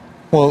believe that.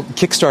 Well,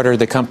 Kickstarter,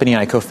 the company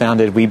I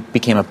co-founded, we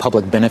became a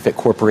public benefit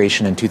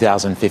corporation in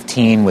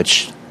 2015,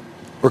 which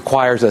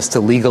requires us to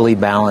legally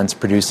balance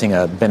producing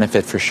a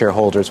benefit for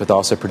shareholders with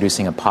also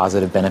producing a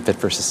positive benefit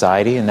for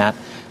society. And that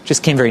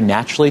just came very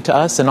naturally to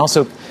us, and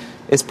also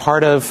is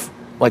part of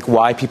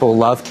why people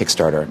love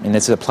Kickstarter. And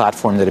it's a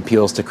platform that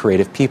appeals to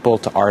creative people,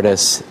 to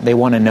artists. They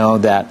want to know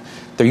that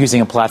they're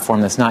using a platform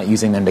that's not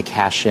using them to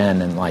cash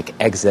in and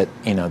exit,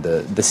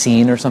 the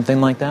scene or something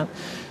like that.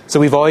 So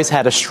we've always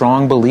had a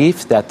strong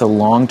belief that the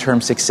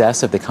long-term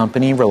success of the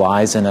company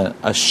relies in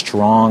a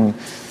strong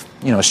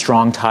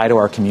tie to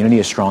our community,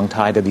 a strong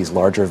tie to these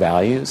larger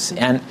values.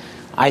 And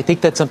I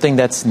think that's something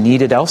that's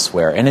needed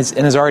elsewhere and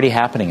is already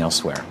happening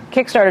elsewhere.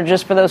 Kickstarter,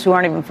 just for those who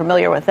aren't even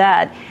familiar with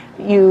that,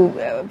 you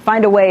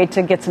find a way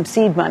to get some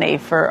seed money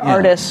for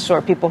artists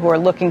or people who are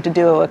looking to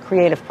do a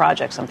creative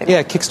project, something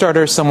like that.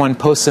 Kickstarter, someone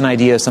posts an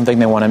idea, something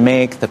they want to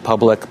make, the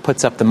public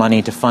puts up the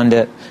money to fund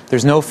it.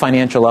 There's no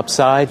financial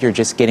upside. You're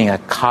just getting a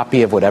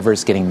copy of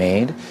whatever's getting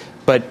made.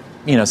 But,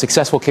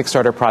 successful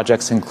Kickstarter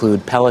projects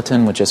include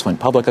Peloton, which just went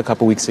public a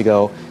couple weeks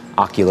ago,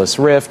 Oculus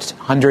Rift,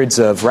 hundreds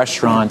of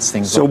restaurants,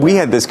 things like that. So we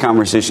had this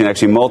conversation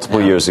actually multiple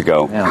years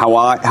ago.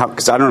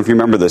 Because I don't know if you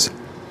remember this.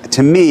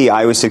 To me,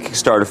 I always said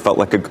Kickstarter felt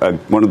like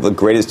one of the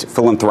greatest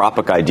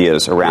philanthropic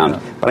ideas around.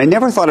 But I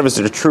never thought of it as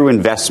a true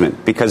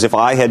investment, because if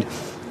I had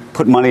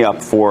put money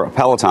up for a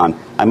Peloton,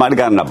 I might have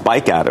gotten a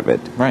bike out of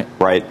it.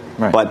 Right.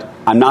 But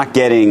I'm not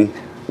getting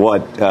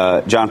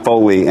what John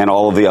Foley and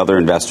all of the other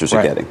investors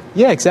are getting.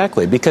 Yeah,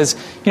 exactly. Because,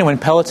 when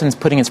Peloton's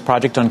putting its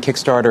project on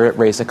Kickstarter, it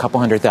raised a couple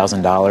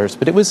 $100,000,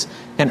 but it was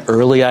an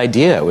early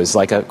idea. It was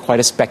like quite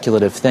a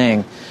speculative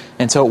thing.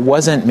 And so it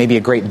wasn't maybe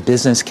a great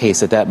business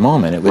case at that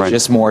moment. It was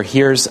just more,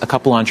 here's a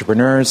couple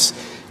entrepreneurs.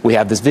 We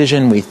have this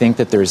vision. We think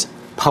that there's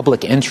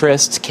public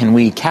interest. Can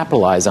we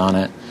capitalize on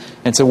it?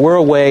 And so we're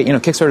a way,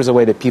 Kickstarter is a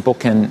way that people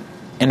can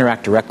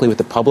interact directly with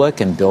the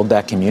public and build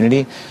that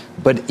community.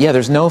 But yeah,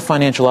 there's no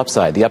financial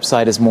upside. The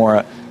upside is more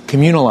a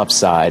communal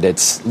upside.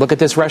 It's, look at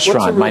this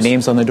restaurant, my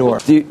name's on the door.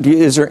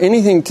 Is there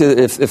anything to,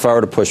 if I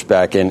were to push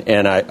back,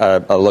 and I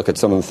look at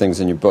some of the things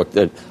in your book,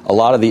 that a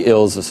lot of the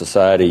ills of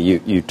society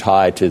you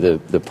tie to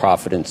the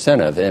profit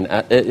incentive. And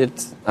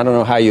I don't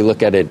know how you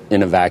look at it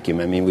in a vacuum.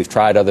 I mean, we've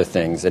tried other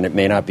things, and it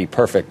may not be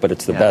perfect, but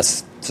it's the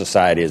best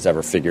society has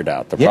ever figured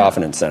out, the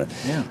profit incentive.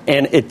 Yeah.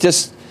 And it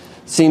just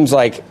seems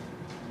like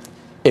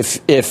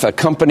if a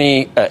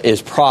company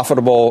is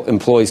profitable,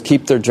 employees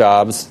keep their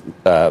jobs,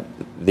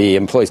 the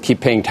employees keep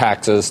paying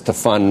taxes to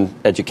fund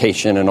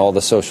education and all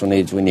the social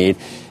needs we need.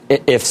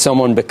 If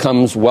someone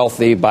becomes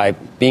wealthy by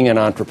being an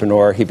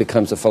entrepreneur, he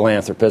becomes a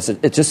philanthropist.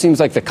 It just seems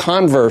like the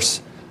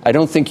converse. I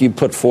don't think you'd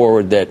put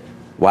forward that,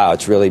 wow,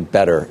 it's really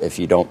better if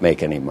you don't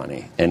make any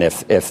money. And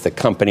if the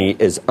company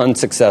is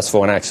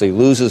unsuccessful and actually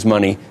loses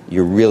money,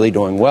 you're really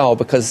doing well,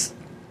 because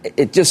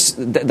it just,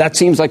 that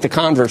seems like the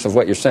converse of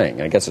what you're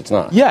saying. I guess it's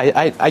not.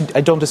 Yeah, I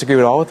don't disagree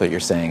at all with what you're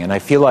saying. And I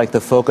feel like the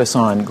focus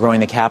on growing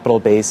the capital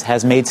base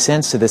has made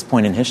sense to this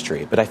point in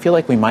history. But I feel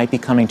like we might be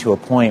coming to a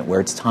point where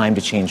it's time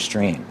to change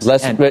streams.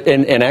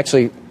 And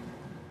actually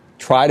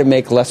try to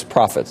make less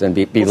profits and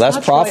be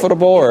less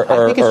profitable?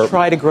 I think it's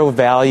try to grow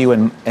value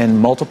in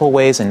multiple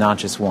ways and not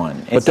just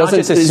one. But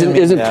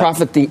isn't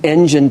profit the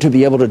engine to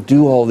be able to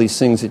do all these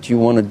things that you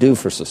want to do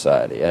for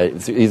society,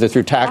 either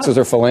through taxes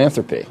or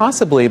philanthropy?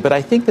 Possibly, but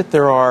I think that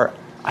there are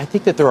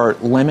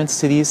limits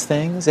to these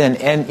things,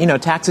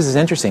 and taxes is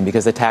interesting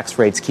because the tax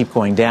rates keep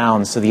going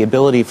down. So the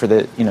ability for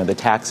the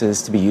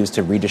taxes to be used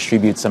to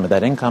redistribute some of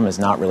that income is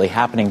not really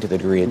happening to the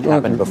degree it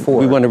happened before.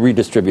 We want to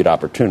redistribute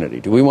opportunity.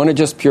 Do we want to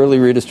just purely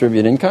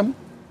redistribute income?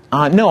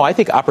 No, I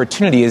think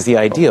opportunity is the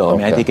ideal. I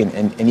mean, I think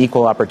an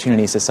equal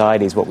opportunity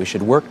society is what we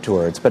should work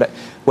towards. But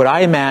what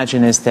I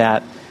imagine is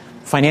that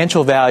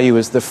financial value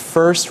is the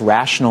first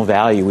rational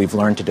value we've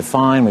learned to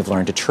define, we've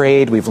learned to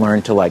trade, we've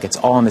learned to, it's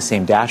all on the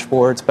same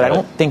dashboards, but I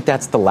don't think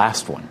that's the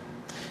last one.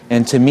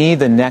 And to me,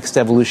 the next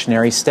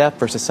evolutionary step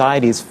for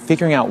society is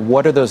figuring out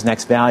what are those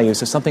next values.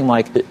 So something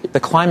like the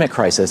climate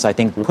crisis, I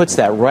think, puts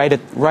that right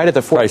at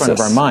the forefront of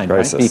our mind,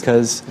 right?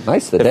 Because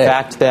the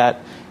fact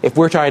that if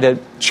we're trying to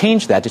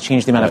change that, to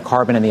change the amount of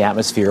carbon in the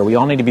atmosphere, we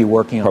all need to be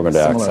working on a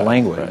similar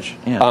language.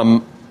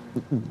 Right.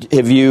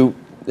 Yeah.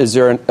 Is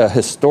there a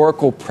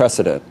historical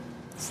precedent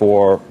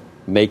for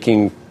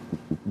making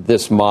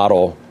this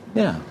model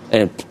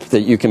and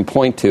that you can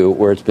point to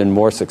where it's been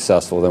more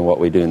successful than what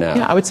we do now?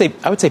 Yeah, I would say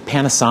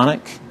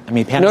Panasonic. I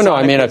mean, Panasonic. No.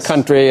 I mean, a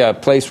country, a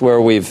place where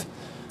we've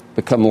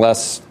become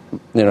less,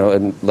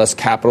 less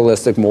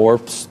capitalistic, more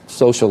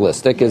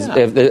socialistic. Has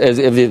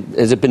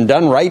it been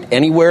done right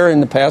anywhere in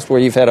the past where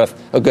you've had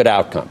a good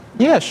outcome?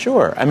 Yeah,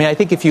 sure. I mean, I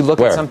think if you look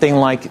at something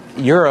like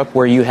Europe,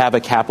 where you have a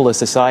capitalist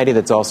society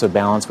that's also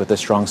balanced with a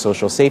strong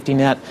social safety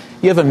net,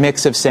 you have a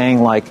mix of saying,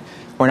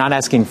 we're not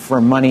asking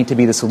for money to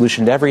be the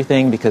solution to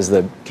everything because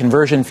the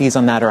conversion fees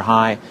on that are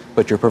high,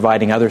 but you're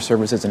providing other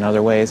services in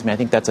other ways. I mean, I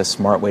think that's a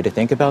smart way to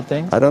think about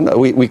things. I don't know.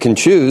 We can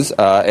choose,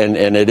 and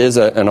it is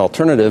an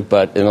alternative,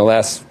 but in the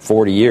last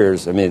 40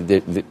 years, I mean,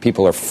 the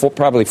people are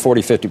probably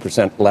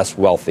 40-50% less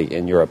wealthy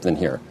in Europe than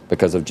here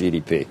because of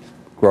GDP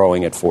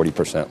growing at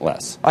 40%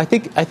 less. I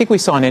think we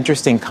saw an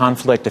interesting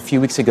conflict a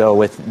few weeks ago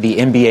with the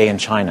MBA in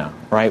China,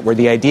 right, where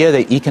the idea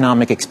that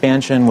economic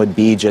expansion would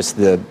be just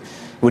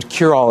would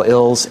cure all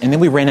ills. And then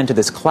we ran into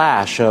this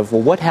clash of,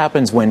 what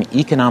happens when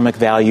economic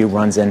value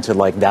runs into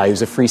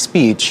values of free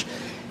speech?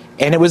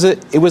 And it was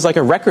like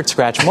a record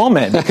scratch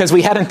moment because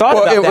we hadn't thought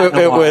about that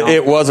in a while.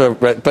 It was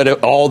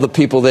all the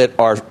people that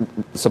are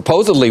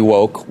supposedly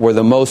woke were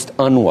the most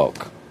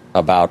unwoke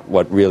about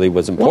what really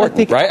was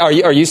important, right?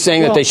 Are you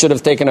saying that they should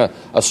have taken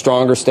a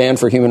stronger stand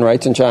for human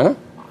rights in China?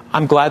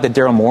 I'm glad that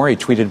Daryl Morey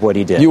tweeted what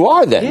he did. You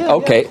are then? Yeah,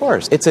 okay. Yeah, of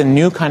course. It's a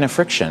new kind of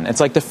friction. It's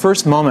like the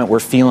first moment we're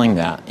feeling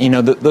that.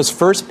 Those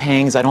first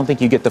pangs, I don't think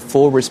you get the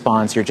full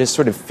response. You're just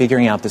sort of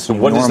figuring out this new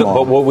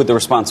normal. What would the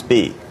response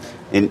be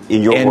in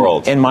your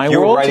world? In my world? You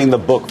were writing the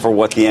book for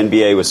what the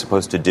NBA was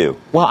supposed to do.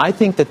 Well, I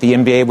think that the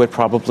NBA would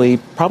probably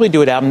do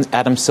what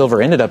Adam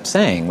Silver ended up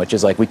saying, which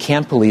is we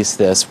can't police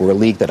this. We're a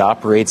league that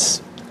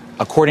operates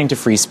according to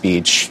free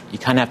speech. You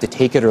kind of have to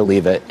take it or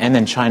leave it. And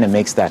then China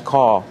makes that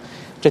call,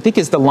 which I think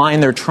is the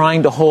line they're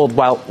trying to hold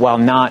while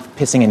not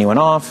pissing anyone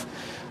off.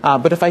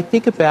 But if I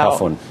think about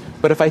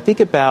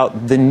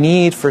the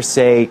need for,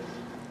 say,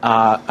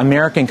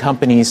 American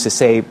companies to,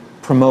 say,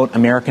 promote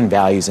American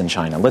values in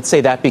China, let's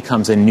say that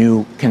becomes a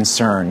new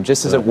concern,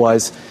 just as it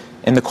was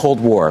in the Cold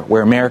War,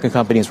 where American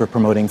companies were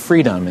promoting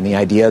freedom and the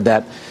idea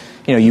that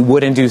you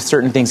wouldn't do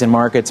certain things in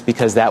markets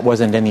because that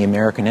wasn't in the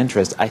American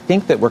interest. I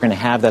think that we're going to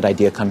have that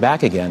idea come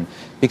back again.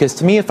 Because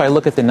to me, if I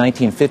look at the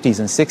 1950s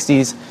and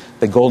 60s,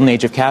 the golden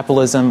age of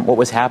capitalism, what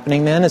was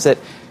happening then is that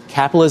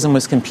capitalism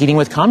was competing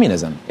with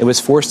communism. It was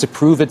forced to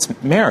prove its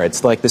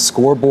merits. Like the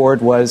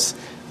scoreboard was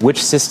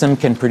which system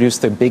can produce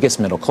the biggest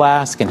middle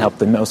class, can help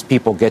the most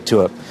people get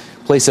to a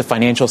place of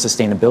financial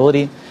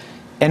sustainability.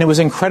 And it was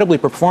incredibly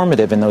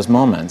performative in those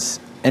moments.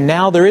 And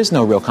now there is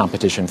no real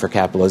competition for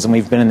capitalism.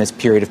 We've been in this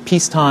period of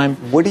peacetime.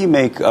 What do you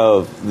make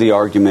of the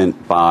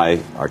argument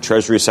by our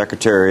Treasury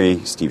Secretary,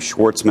 Steve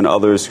Schwartzman,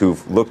 others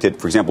who've looked at,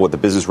 for example, what the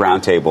Business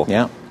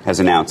Roundtable has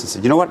announced and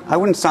said, you know what, I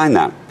wouldn't sign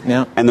that.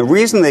 Yeah. And the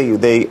reason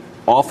they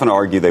often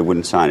argue they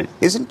wouldn't sign it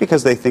isn't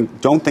because they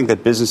don't think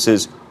that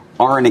businesses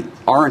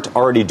aren't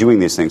already doing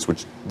these things,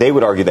 which they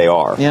would argue they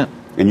are. Yeah.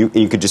 And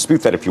you could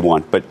dispute that if you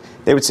want. But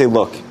they would say,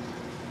 look,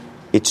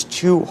 it's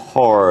too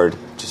hard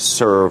to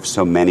serve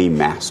so many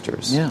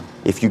masters. Yeah.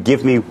 If you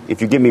give me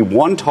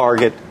one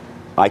target,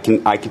 I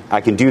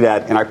can do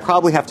that, and I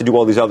probably have to do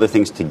all these other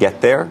things to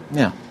get there.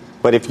 Yeah.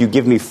 But if you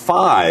give me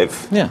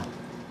 5, yeah,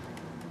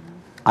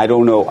 I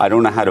don't know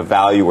how to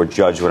value or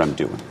judge what I'm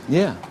doing.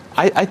 Yeah.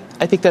 I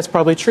think that's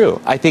probably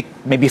true. I think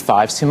maybe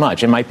 5's too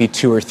much. It might be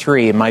 2 or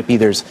 3. It might be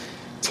there's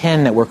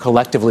 10 that we're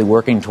collectively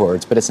working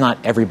towards, but it's not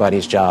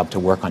everybody's job to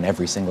work on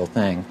every single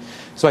thing.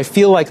 So I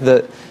feel like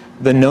the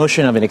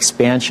notion of an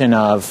expansion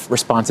of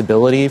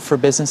responsibility for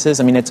businesses,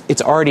 I mean,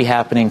 it's already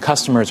happening.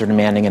 Customers are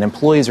demanding it.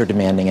 Employees are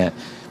demanding it.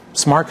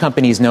 Smart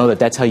companies know that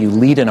that's how you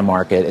lead in a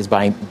market, is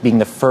by being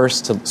the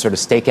first to sort of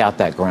stake out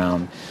that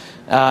ground.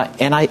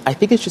 And I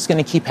think it's just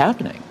going to keep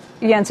happening.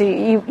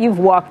 Yancey, you've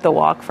walked the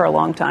walk for a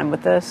long time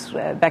with this.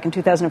 Back in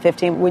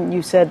 2015, when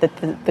you said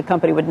that the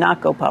company would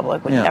not go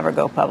public, would never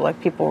go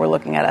public, people were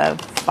looking at a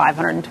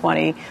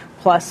 $520+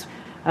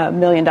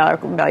 million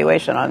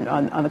valuation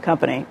on the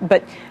company.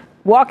 But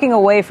walking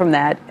away from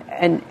that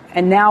and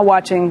now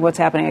watching what's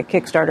happening at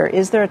Kickstarter,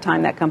 is there a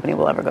time that company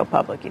will ever go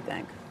public, you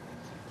think?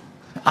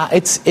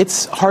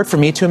 It's hard for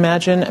me to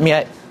imagine. I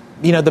mean,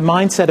 the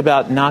mindset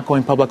about not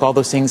going public, all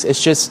those things,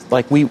 it's just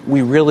like we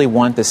really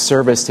want the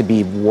service to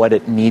be what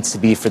it needs to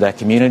be for that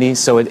community.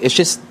 So it's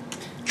just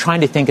trying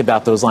to think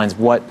about those lines,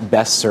 what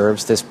best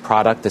serves this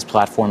product, this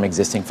platform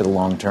existing for the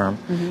long term.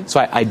 Mm-hmm.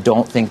 So I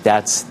don't think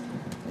that's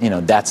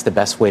the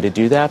best way to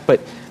do that.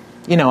 But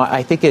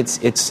I think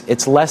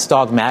it's less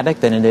dogmatic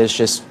than it is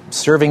just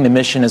serving the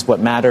mission is what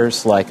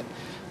matters. Like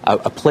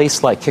a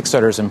place like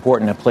Kickstarter is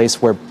important, a place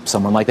where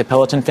someone like the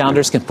Peloton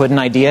founders can put an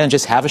idea and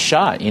just have a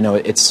shot.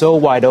 It's so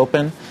wide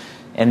open,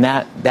 and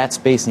that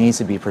space needs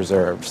to be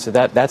preserved. So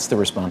that's the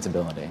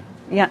responsibility.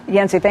 Yeah,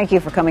 Yancey, thank you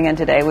for coming in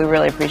today. We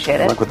really appreciate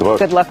it. Good luck with the book.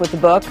 Good luck with the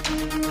book.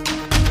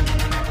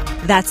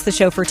 That's the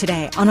show for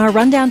today. On our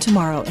Rundown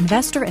tomorrow,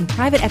 investor and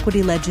private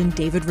equity legend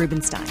David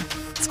Rubenstein.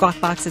 Squawk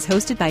Box is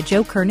hosted by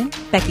Joe Kernan,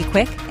 Becky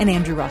Quick, and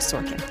Andrew Ross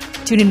Sorkin.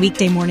 Tune in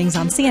weekday mornings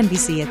on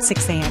CNBC at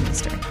 6 a.m.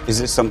 Eastern. Is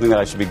this something that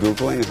I should be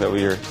Googling? Is that what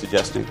you're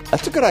suggesting?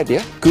 That's a good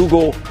idea.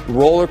 Google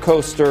roller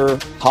coaster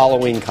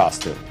Halloween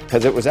costume,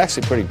 because it was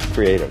actually pretty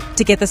creative.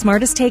 To get the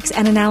smartest takes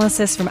and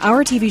analysis from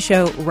our TV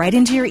show right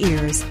into your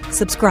ears,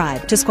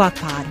 subscribe to Squawk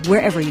Pod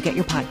wherever you get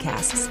your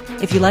podcasts.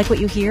 If you like what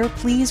you hear,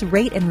 please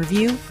rate and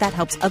review. That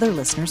helps other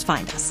listeners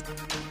find us.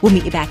 We'll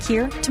meet you back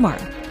here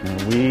tomorrow.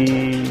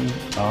 We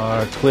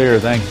are clear.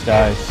 Thanks,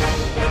 guys.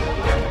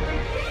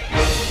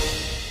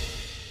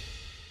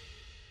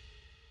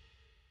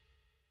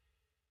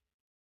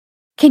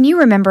 Can you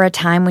remember a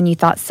time when you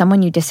thought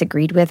someone you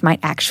disagreed with might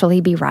actually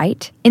be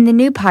right? In the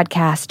new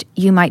podcast,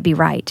 You Might Be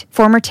Right,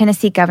 former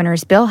Tennessee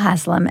Governors Bill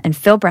Haslam and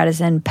Phil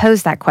Bredesen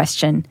pose that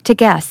question to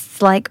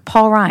guests like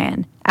Paul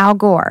Ryan, Al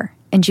Gore,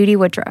 and Judy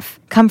Woodruff.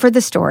 Come for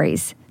the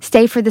stories,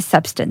 stay for the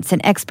substance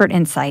and expert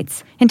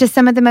insights into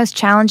some of the most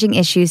challenging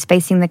issues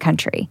facing the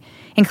country,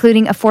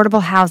 including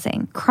affordable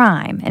housing,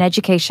 crime, and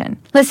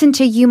education. Listen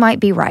to You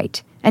Might Be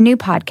Right, a new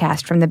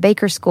podcast from the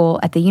Baker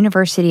School at the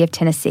University of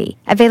Tennessee,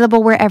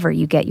 available wherever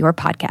you get your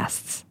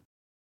podcasts.